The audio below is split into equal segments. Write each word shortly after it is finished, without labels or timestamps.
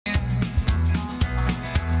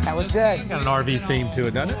was good. Got an RV theme to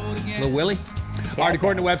it, doesn't it? Little Willie. All right,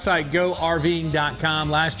 according to the website GoRVing.com,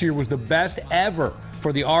 last year was the best ever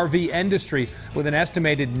for the RV industry, with an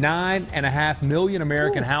estimated 9.5 million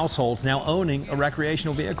American households now owning a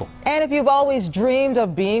recreational vehicle. And if you've always dreamed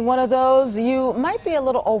of being one of those, you might be a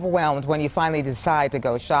little overwhelmed when you finally decide to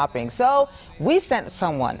go shopping. So we sent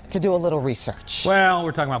someone to do a little research. Well,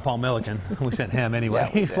 we're talking about Paul Milliken. We sent him anyway.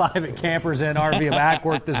 Yeah, He's live at Campers Inn RV of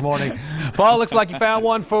Acworth this morning. Paul, looks like you found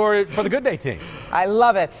one for the Good Day team. I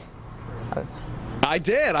love it. I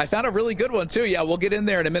did. I found a really good one, too. Yeah, we'll get in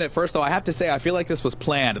there in a minute. First, though, I have to say, I feel like this was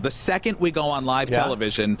planned. The second we go on live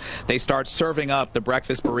television, they start serving up the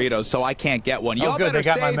breakfast burritos, so I can't get one. Y'all better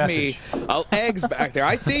save me eggs back there.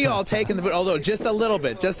 I see y'all taking the, although just a little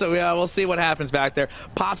bit. Just so we'll see what happens back there.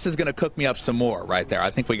 Pops is going to cook me up some more right there.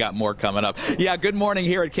 I think we got more coming up. Yeah, good morning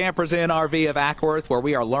here at Campers Inn RV of Acworth, where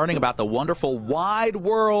we are learning about the wonderful wide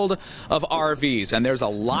world of RVs, and there's a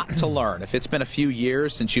lot to learn. If it's been a few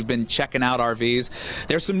years since you've been checking out RVs,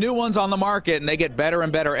 there's some new ones on the market, and they get better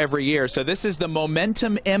and better every year. So this is the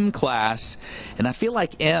Momentum M class, and I feel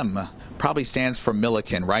like M probably stands for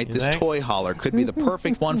Milliken, right? This toy hauler could be the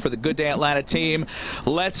perfect one for the Good Day Atlanta team.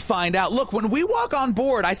 Let's find out. Look, when we walk on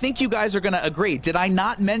board, I think you guys are going to agree. Did I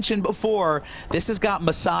not mention before, this has got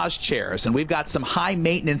massage chairs, and we've got some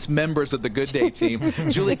high-maintenance members of the Good Day team.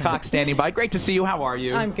 Julie Cox standing by. Great to see you. How are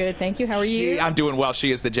you? I'm good, thank you. How are you? I'm doing well.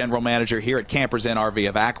 She is the general manager here at Campers Inn RV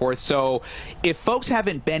of Acworth. So if folks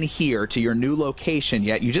haven't been here to your new location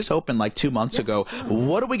yet, you just opened like 2 months ago,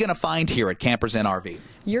 what are we going to find here at Campers Inn RV?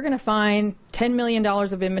 You're going to find $10 million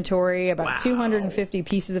of inventory, about 250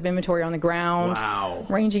 pieces of inventory on the ground,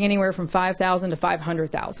 ranging anywhere from 5,000 to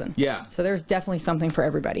 500,000. Yeah. So there's definitely something for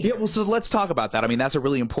everybody. Yeah, well, so let's talk about that. I mean, that's a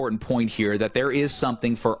really important point here, that there is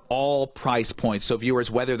something for all price points. So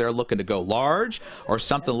viewers, whether they're looking to go large or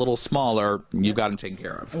something a little smaller, you've got them taken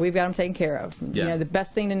care of. We've got them taken care of. Yeah. You know, the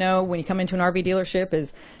best thing to know when you come into an RV dealership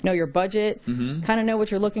is know your budget, kind of know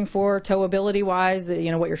what you're looking for, towability-wise,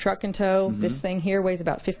 you know, what your truck can tow. This thing here weighs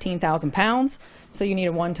about 15,000 pounds, so you need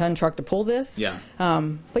a 1-ton truck to pull this. Yeah.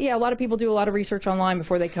 But yeah, a lot of people do a lot of research online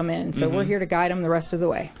before they come in, so we're here to guide them the rest of the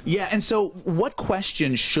way. Yeah, and so what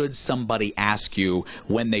questions should somebody ask you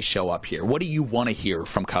when they show up here? What do you want to hear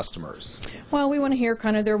from customers? Well, we want to hear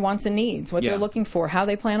kind of their wants and needs, what they're looking for, how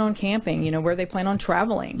they plan on camping, you know, where they plan on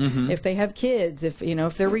traveling, if they have kids, if, you know,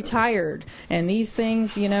 if they're retired, and these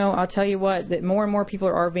things, you know, I'll tell you what, that more and more people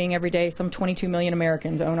are RVing every day. Some 22 million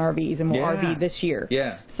Americans own RVs and will RV this year.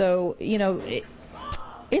 Yeah. So, you know,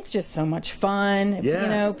 it's just so much fun. You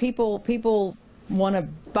know, people want to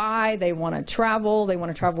buy, they want to travel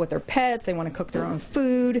with their pets, they want to cook their own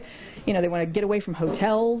food, you know, they want to get away from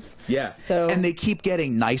hotels. Yeah. So, and they keep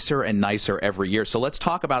getting nicer and nicer every year. So let's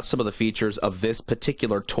talk about some of the features of this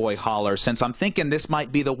particular toy hauler, since I'm thinking this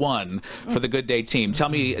might be the one for the Good Day team. Tell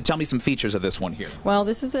me some features of this one here. Well,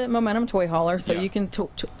 this is a Momentum toy hauler, so you can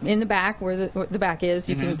in the back where the back is,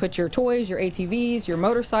 you can put your toys, your ATVs, your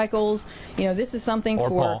motorcycles. You know, this is something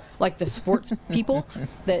for like the sports people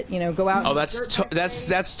that, you know, go out. Oh,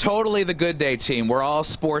 that's totally the Good Day team. We're all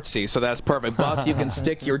sportsy, so that's perfect. Buck, you can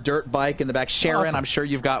stick your dirt bike in the back. Sharon, I'm sure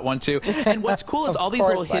you've got one too. And what's cool is all these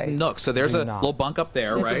little hidden nooks. So there's a little bunk up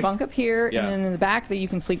there, right? There's a bunk up here, and then in the back that you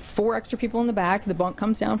can sleep 4 extra people in the back. The bunk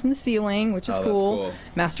comes down from the ceiling, which is cool.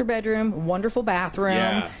 Master bedroom, wonderful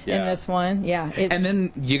bathroom in this one. Yeah. And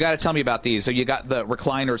then you got to tell me about these. So you got the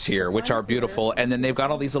recliners here, which are beautiful, and then they've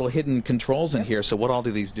got all these little hidden controls in here. So what all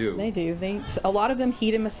do these do? They do. A lot of them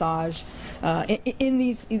heat and massage. In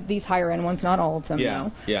these higher end ones, not all of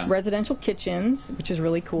them. Residential kitchens, which is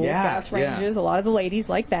really cool. Gas ranges. A lot of the ladies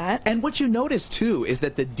like that. And what you notice too is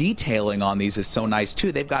that the detailing on these is so nice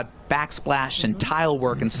too. They've got backsplash and tile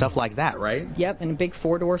work and stuff like that, right? Yep, and a big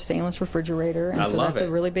 4-door stainless refrigerator. And so that's a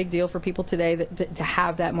really big deal for people today to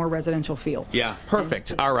have that more residential feel. Yeah,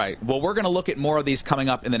 perfect. All right. Well, we're going to look at more of these coming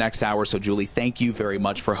up in the next hour. So, Julie, thank you very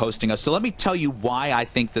much for hosting us. So let me tell you why I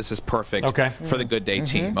think this is perfect for the Good Day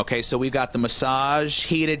team. Okay, so we've got the massage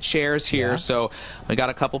heated chairs here. So we got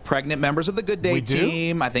a couple pregnant members of the Good Day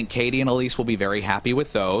team. I think Katie and Elise will be very happy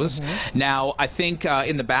with those. Now, I think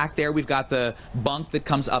in the back there, we've got the bunk that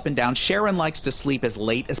comes up and down. Sharon likes to sleep as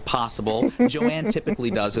late as possible. Joanne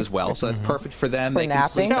typically does as well, so that's perfect for them. They can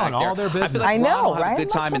sleep back there. I feel like Ron will have a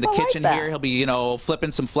good time in the kitchen here. He'll be, you know,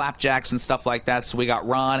 flipping some flapjacks and stuff like that. So we got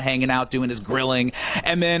Ron hanging out doing his grilling.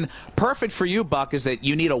 And then perfect for you, Buck, is that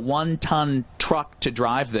you need a 1-ton truck to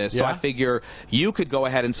drive this, so I figure you could go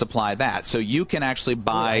ahead and supply that. So you can actually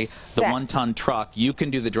buy the 1-ton truck. You can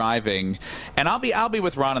do the driving, and I'll be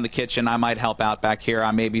with Ron in the kitchen. I might help out back here.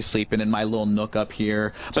 I may be sleeping in my little nook up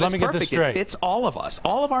here, but it's perfect. It fits all of us,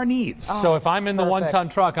 all of our needs. So if I'm in the 1-ton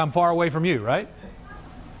truck, I'm far away from you, right?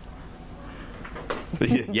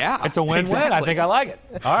 Yeah, it's a win-win. Exactly. I think I like it.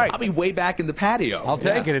 All right. I'll be way back in the patio. I'll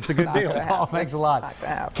take it. It's a good deal. Paul, thanks a lot.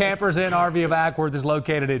 Campers Inn RV of Acworth is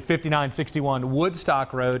located at 5961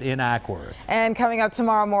 Woodstock Road in Acworth. And coming up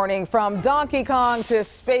tomorrow morning, from Donkey Kong to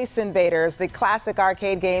Space Invaders, the classic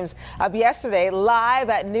arcade games of yesterday, live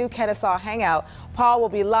at New Kennesaw Hangout. Paul will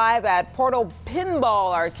be live at Portal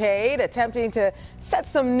Pinball Arcade, attempting to set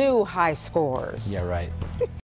some new high scores. Yeah, right.